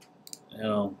point, and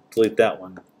I'll delete that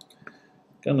one.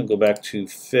 I'm going to go back to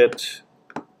fit.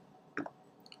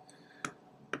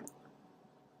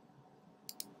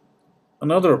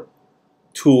 Another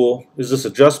tool is this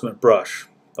adjustment brush.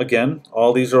 Again,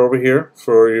 all these are over here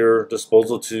for your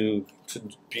disposal to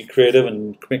be creative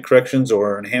and make corrections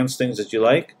or enhance things that you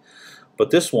like.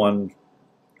 But this one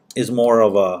is more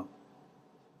of a,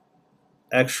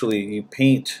 actually you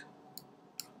paint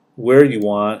where you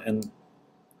want, and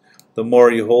the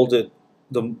more you hold it,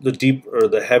 the deep or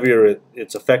the heavier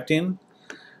it's affecting.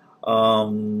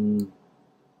 I'm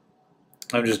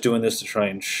just doing this to try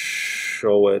and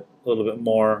show it a little bit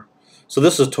more. So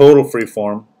this is total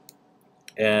freeform,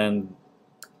 and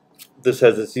this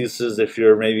has its uses if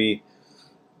you're maybe,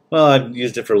 well, I've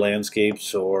used it for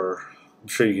landscapes, or I'm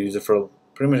sure you can use it for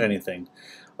pretty much anything.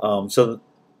 So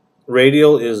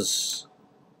radial is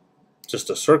just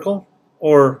a circle,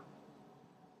 or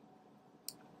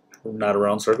not a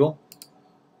round circle.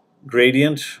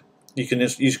 Gradient, you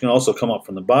can also come up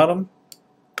from the bottom,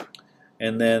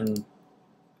 and then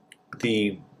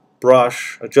the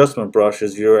brush, adjustment brush,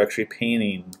 is you're actually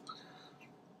painting.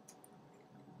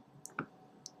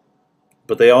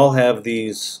 But they all have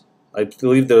these, I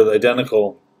believe they're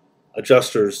identical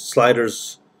adjusters,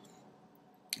 sliders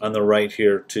on the right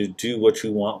here to do what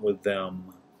you want with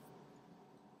them.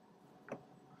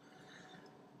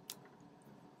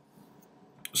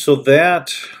 So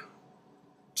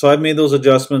I've made those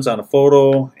adjustments on a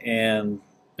photo, and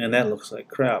that looks like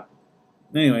crap.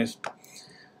 Anyways,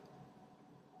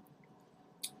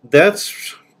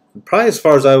 that's probably as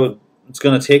far as it's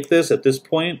going to take this at this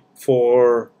point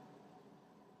for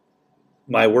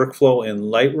my workflow in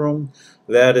Lightroom.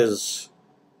 That is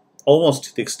almost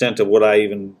to the extent of what I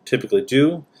even typically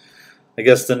do. I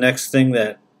guess the next thing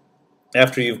that,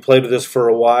 after you've played with this for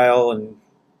a while, and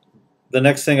the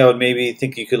next thing I would maybe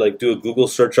think you could like do a Google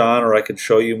search on, or I could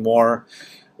show you more,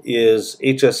 is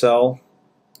HSL,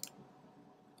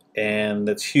 and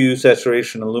that's hue,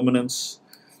 saturation, and luminance.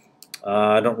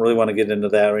 I don't really want to get into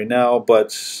that right now,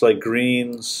 but like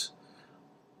greens,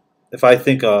 if I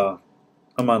think I'm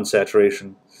on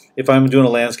saturation. If I'm doing a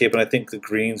landscape and I think the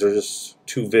greens are just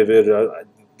too vivid,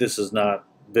 this is not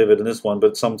vivid in this one,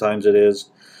 but sometimes it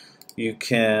is.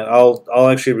 I'll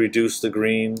actually reduce the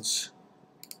greens,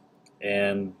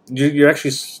 and you're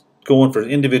actually going for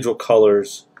individual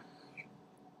colors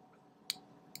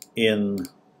in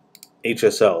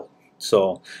HSL.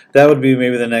 So that would be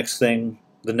maybe the next thing,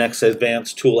 the next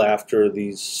advanced tool after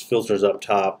these filters up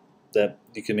top that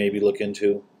you can maybe look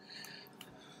into.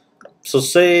 So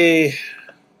say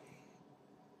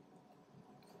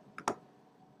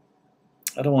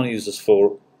I don't want to use this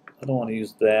photo. I don't want to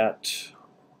use that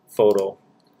photo.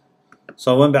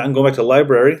 So I went back and go back to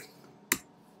library,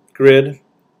 grid,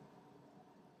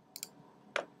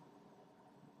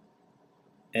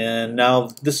 and now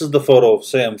this is the photo.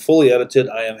 Say I'm fully edited,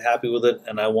 I am happy with it,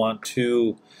 and I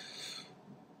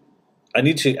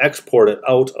need to export it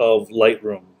out of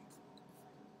Lightroom.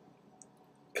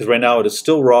 Because right now it is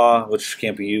still raw, which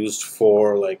can't be used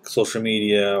for like social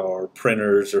media or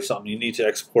printers or something. You need to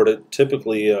export it,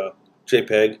 typically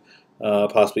JPEG,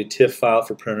 possibly TIFF file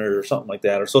for printer or something like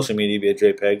that, or social media via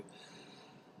JPEG.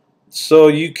 So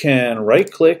you can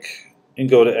right-click and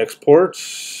go to export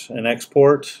and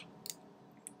export,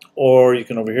 or you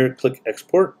can over here click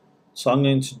export. So I'm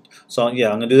going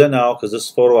to do that now because this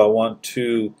photo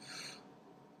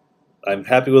I'm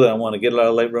happy with it. I want to get it out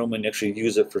of Lightroom and actually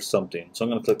use it for something. So I'm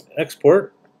going to click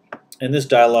export, and this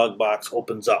dialog box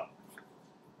opens up.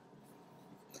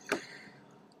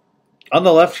 On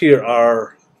the left here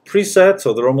are presets,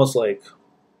 so they're almost like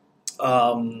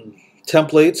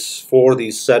templates for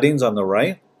these settings on the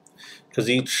right, because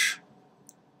each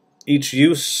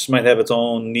use might have its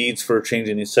own needs for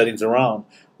changing these settings around.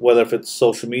 Whether if it's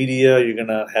social media, you're going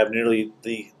to have nearly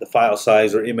the file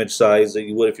size or image size that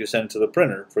you would if you send it to the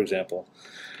printer, for example.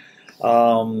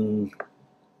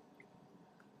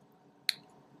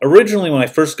 Originally, when I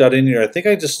first got in here, I think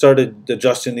I just started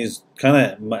adjusting these kind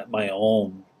of my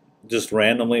own, just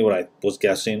randomly what I was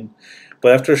guessing.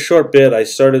 But after a short bit, I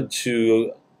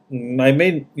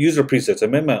made user presets. I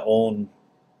made my own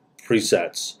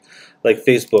presets. Like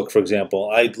Facebook, for example,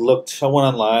 I went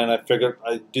online, I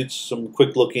did some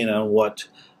quick looking on what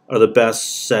are the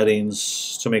best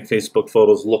settings to make Facebook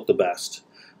photos look the best,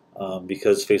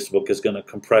 because Facebook is going to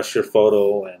compress your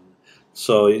photo, and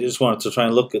so you just want it to try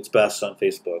and look its best on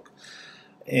Facebook.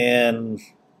 And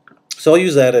so I'll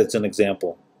use that as an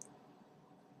example.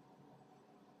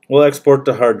 We'll export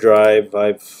to hard drive.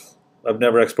 I've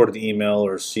never exported to email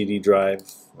or CD drive.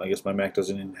 I guess my Mac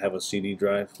doesn't even have a CD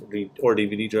drive or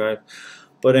DVD drive.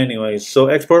 But anyways, so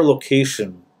export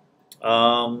location.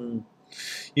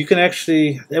 You can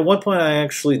actually, at one point I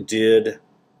actually did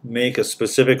make a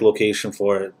specific location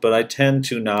for it, but I tend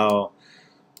to now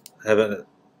have it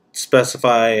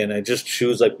specify, and I just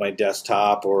choose like my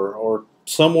desktop or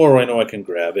somewhere where I know I can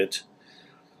grab it.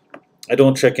 I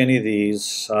don't check any of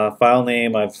these. File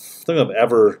name, I don't think I've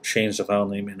ever changed the file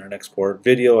name in an export.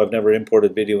 Video, I've never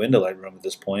imported video into Lightroom at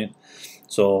this point.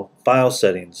 So file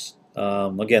settings.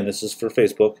 Again, this is for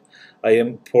Facebook.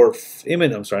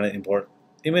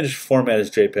 Image format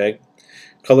is JPEG.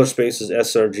 Color space is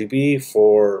sRGB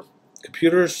for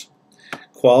computers.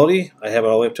 Quality, I have it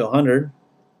all the way up to 100.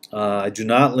 I do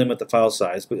not limit the file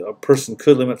size, but a person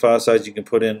could limit file size. You can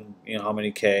put in, how many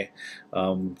K,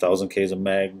 1000 K is a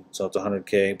meg, so it's 100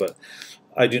 K, but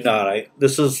I do not.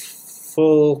 This is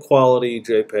full quality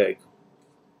JPEG.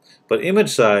 But image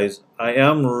size, I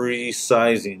am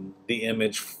resizing the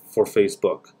image for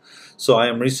Facebook. So I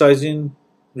am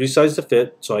resized to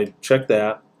fit, so I check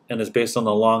that, and it's based on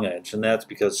the long edge, and that's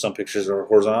because some pictures are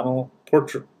horizontal,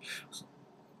 portrait,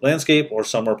 landscape, or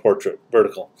some are portrait,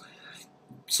 vertical.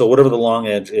 So whatever the long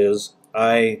edge is,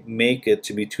 I make it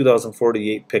to be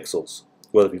 2048 pixels,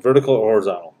 whether it be vertical or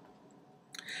horizontal.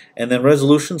 And then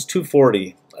resolution's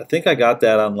 240. I think I got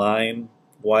that online,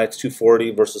 why it's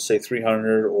 240 versus say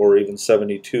 300 or even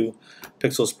 72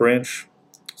 pixels per inch.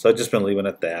 So I've just been leaving it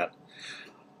at that.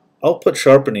 Output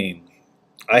sharpening.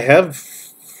 I have,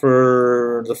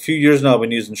 for the few years now, I've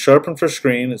been using sharpen for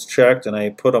screen. It's checked, and I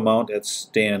put amount at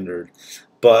standard.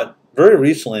 But very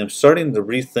recently, I'm starting to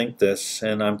rethink this,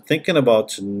 and I'm thinking about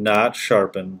to not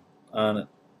sharpen on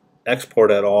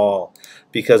export at all,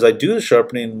 because I do the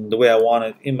sharpening the way I want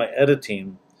it in my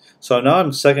editing. So now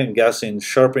I'm second guessing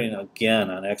sharpening again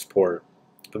on export.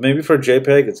 But maybe for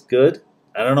JPEG it's good.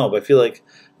 I don't know, but I feel like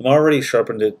I'm already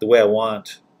sharpened it the way I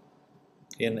want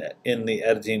in the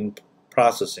editing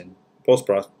processing,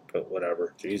 post-process,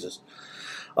 whatever, Jesus.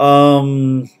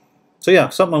 So yeah,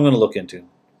 something I'm going to look into.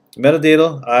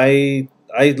 Metadata, I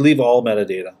leave all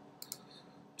metadata,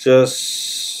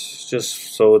 just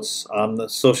so it's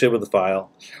associated with the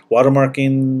file.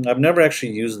 Watermarking, I've never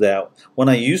actually used that. When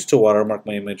I used to watermark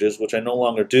my images, which I no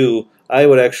longer do, I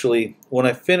would actually, when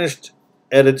I finished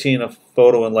editing a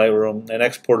photo in Lightroom and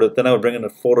export it, then I would bring it into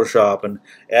Photoshop and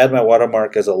add my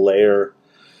watermark as a layer.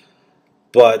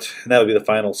 But that would be the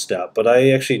final step. But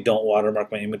I actually don't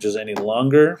watermark my images any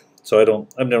longer, so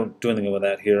I'm never doing anything with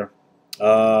that here.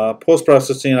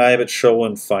 Post-processing, I have it show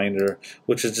in Finder,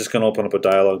 which is just going to open up a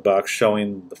dialog box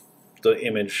showing the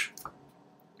image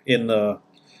in the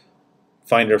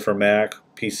Finder for Mac.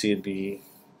 PC would be,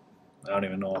 I don't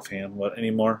even know offhand what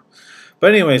anymore.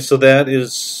 But anyway, so that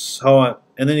is how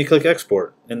and then you click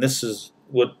export, and this is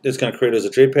what it's going to create as a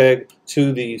JPEG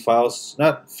to the files,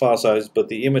 not file size, but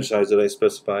the image size that I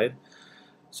specified.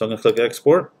 So I'm going to click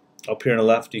export. Up here on the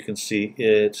left, you can see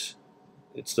it's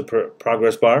the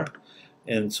progress bar,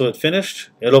 and so it finished.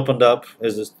 It opened up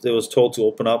as it was told to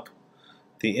open up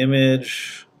the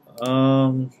image.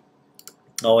 Oh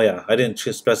yeah, I didn't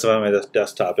just specify my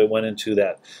desktop. It went into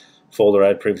that folder I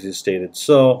had previously stated.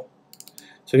 So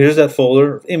here's that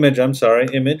folder, image, and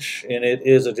it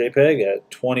is a JPEG at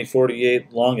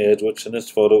 2048 long edge, which in this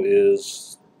photo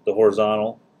is the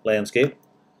horizontal landscape.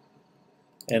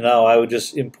 And now I would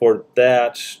just import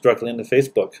that directly into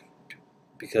Facebook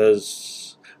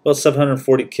because, well, it's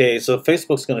 740K, so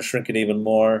Facebook's going to shrink it even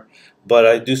more, but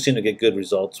I do seem to get good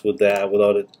results with that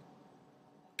without it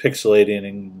pixelating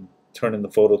and turning the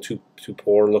photo too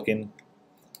poor looking.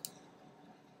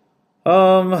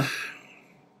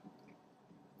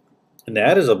 And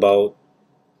that is about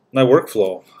my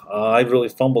workflow. I really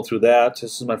fumbled through that.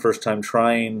 This is my first time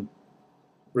trying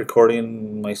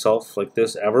recording myself like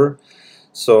this ever.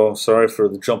 So sorry for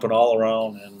the jumping all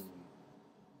around and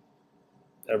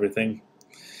everything.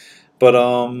 But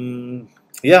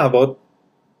yeah, about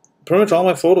pretty much all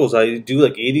my photos, I do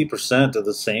like 80% of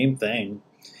the same thing.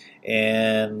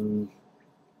 And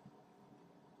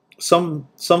some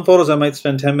photos I might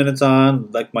spend 10 minutes on,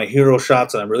 like my hero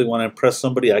shots and I really want to impress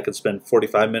somebody, I could spend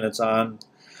 45 minutes on.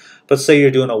 But say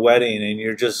you're doing a wedding and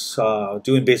you're just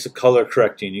doing basic color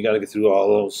correcting, you got to get through all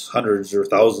those hundreds or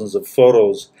thousands of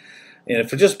photos. And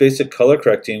if it's just basic color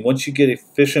correcting, once you get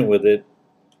efficient with it,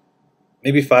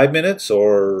 maybe 5 minutes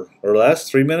or less,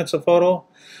 3 minutes a photo.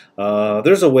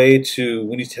 There's a way to,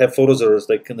 when you have photos that are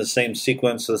like in the same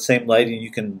sequence, the same lighting,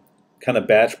 you can kind of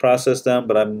batch process them,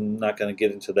 but I'm not going to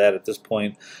get into that at this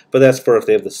point. But that's for if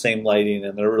they have the same lighting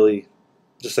and they're really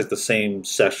just like the same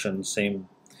session, so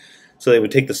they would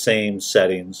take the same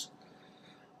settings.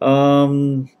 Yeah,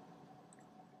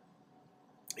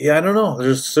 I don't know.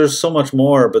 There's so much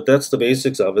more, but that's the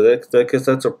basics of it. I guess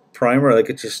that's a primer that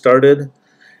gets you started.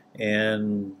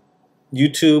 And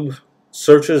YouTube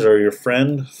searches are your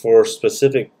friend for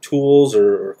specific tools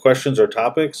or questions or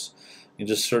topics. You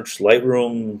just search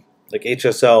Lightroom, like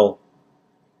HSL,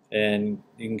 and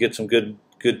you can get some good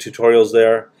tutorials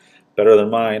there, better than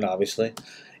mine, obviously.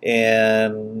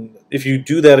 And if you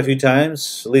do that a few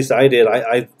times, at least I did,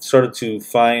 I started to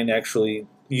find actually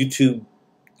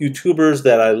YouTubers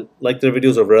that I like their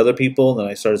videos over other people, and then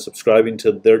I started subscribing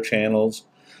to their channels.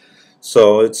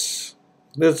 So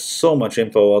there's so much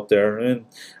info out there, and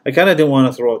I kind of didn't want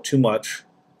to throw out too much,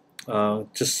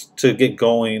 just to get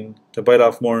going, to bite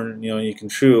off more than you can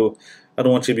chew. I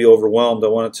don't want you to be overwhelmed. I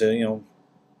want it to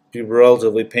be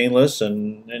relatively painless,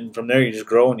 and from there you just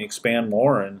grow and you expand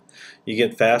more and you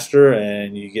get faster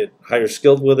and you get higher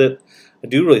skilled with it. I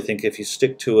do really think if you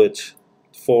stick to it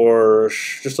for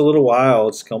just a little while,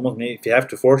 it's come with me. If you have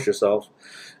to force yourself,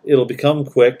 it'll become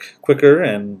quicker,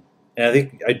 and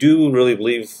I do really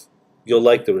believe you'll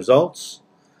like the results.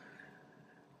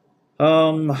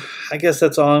 I guess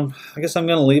that's all. I guess I'm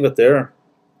gonna leave it there.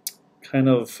 I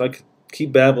could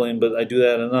keep babbling, but I do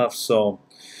that enough. So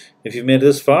if you've made it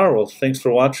this far, well, thanks for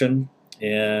watching.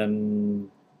 And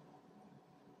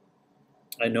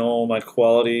I know my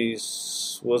quality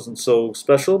wasn't so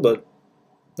special, but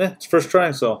it's first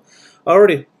try. So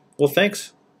alrighty, well,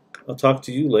 thanks. I'll talk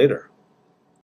to you later.